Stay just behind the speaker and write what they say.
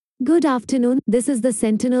Good afternoon, this is the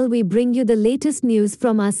Sentinel. We bring you the latest news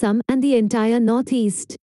from Assam and the entire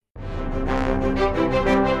Northeast.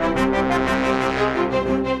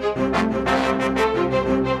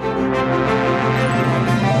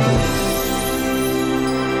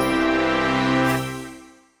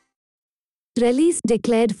 Release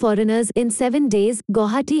declared foreigners in 7 days,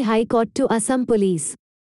 Guwahati High Court to Assam Police.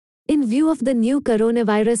 In view of the new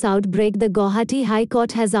coronavirus outbreak, the Guwahati High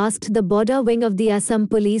Court has asked the border wing of the Assam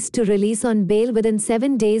Police to release on bail within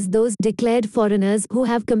 7 days those declared foreigners who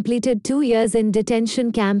have completed 2 years in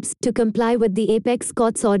detention camps to comply with the apex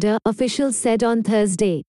court's order, officials said on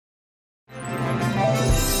Thursday.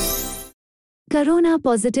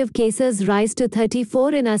 Corona-positive cases rise to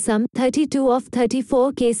 34 in Assam. 32 of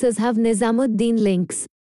 34 cases have Nizamuddin links.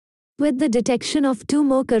 With the detection of 2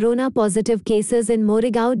 more corona-positive cases in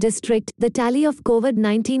Morigao district, the tally of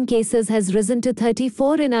COVID-19 cases has risen to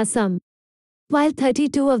 34 in Assam. While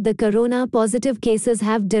 32 of the corona-positive cases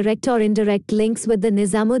have direct or indirect links with the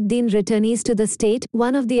Nizamuddin returnees to the state,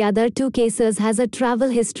 one of the other 2 cases has a travel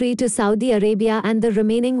history to Saudi Arabia and the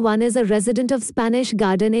remaining one is a resident of Spanish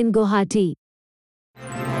Garden in Guwahati.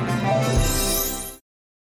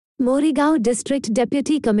 Morigao District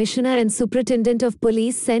Deputy Commissioner and Superintendent of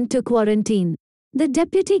Police sent to quarantine. The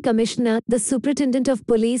Deputy Commissioner, the Superintendent of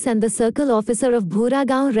Police and the Circle Officer of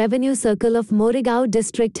Bhuragaon Revenue Circle of Morigao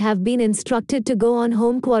District have been instructed to go on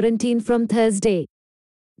home quarantine from Thursday.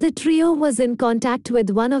 The trio was in contact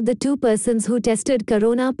with one of the 2 persons who tested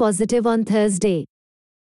corona positive on Thursday.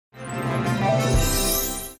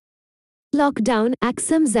 Lockdown,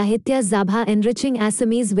 Assam Sahitya Sabha enriching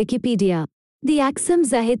Assamese Wikipedia. The Assam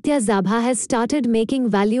Sahitya Sabha has started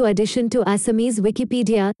making value addition to Assamese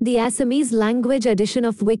Wikipedia, the Assamese language edition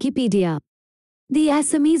of Wikipedia. The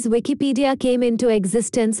Assamese Wikipedia came into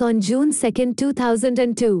existence on June 2,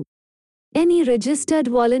 2002. Any registered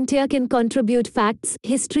volunteer can contribute facts,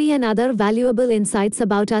 history and other valuable insights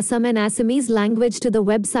about Assam and Assamese language to the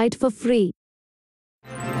website for free.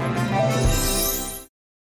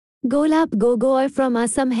 Golap Gogoi from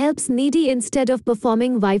Assam helps needy instead of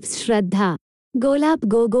performing wife's Shraddha. Golap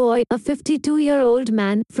Gogoi, a 52-year-old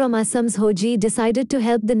man from Assam's Hoji, decided to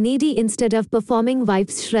help the needy instead of performing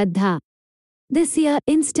wife's Shraddha. This year,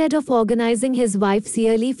 instead of organizing his wife's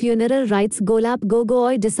yearly funeral rites, Golap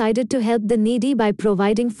Gogoi decided to help the needy by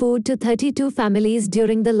providing food to 32 families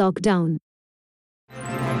during the lockdown.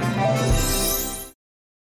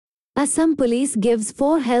 Assam Police gives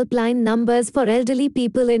 4 helpline numbers for elderly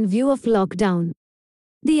people in view of lockdown.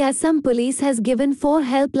 The Assam Police has given 4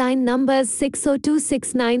 helpline numbers: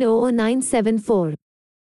 60269000974,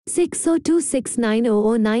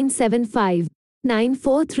 60269000975,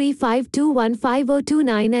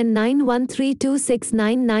 9435215029 and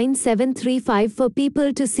 9132699735 for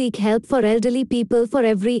people to seek help for elderly people for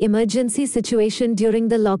every emergency situation during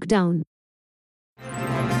the lockdown.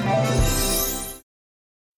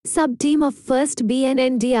 Sub-team of 1st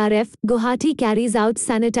BNNDRF, Guwahati carries out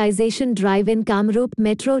sanitization drive in Kamrup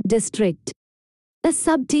Metro District. A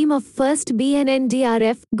sub-team of 1st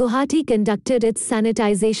BNNDRF, Guwahati conducted its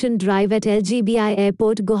sanitization drive at LGBI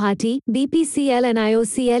Airport Guwahati, BPCL and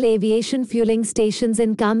IOCL aviation fueling stations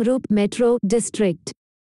in Kamrup Metro District.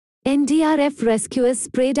 NDRF rescuers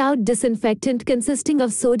sprayed out disinfectant consisting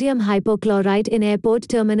of sodium hypochlorite in airport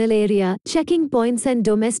terminal area, checking points and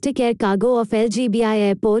domestic air cargo of LGBI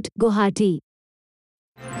Airport, Guwahati.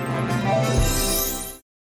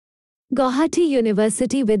 Guwahati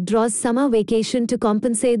University withdraws summer vacation to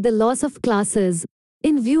compensate the loss of classes.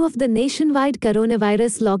 In view of the nationwide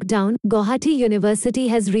coronavirus lockdown, Guwahati University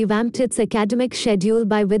has revamped its academic schedule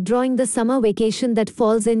by withdrawing the summer vacation that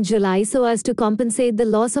falls in July so as to compensate the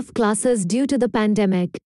loss of classes due to the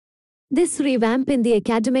pandemic. This revamp in the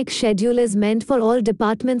academic schedule is meant for all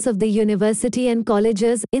departments of the university and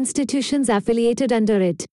colleges, institutions affiliated under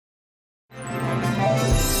it.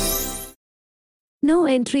 No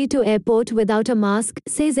entry to airport without a mask,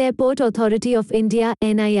 says Airport Authority of India,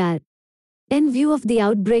 NIR. In view of the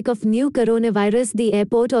outbreak of new coronavirus, the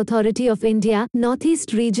Airport Authority of India,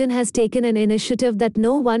 Northeast region has taken an initiative that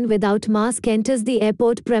no one without mask enters the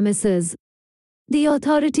airport premises. The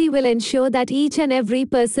authority will ensure that each and every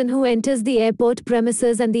person who enters the airport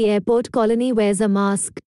premises and the airport colony wears a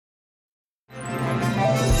mask.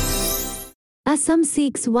 Assam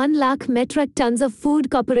seeks 1 lakh metric tons of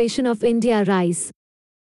Food Corporation of India rice.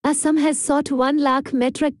 Assam has sought 1 lakh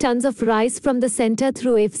metric tons of rice from the centre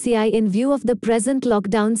through FCI in view of the present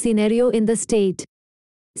lockdown scenario in the state.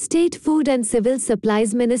 State Food and Civil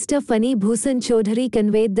Supplies Minister Fani Bhushan Chaudhary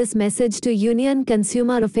conveyed this message to Union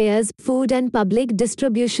Consumer Affairs, Food and Public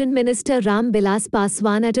Distribution Minister Ram Bilas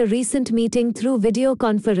Paswan at a recent meeting through video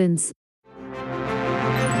conference.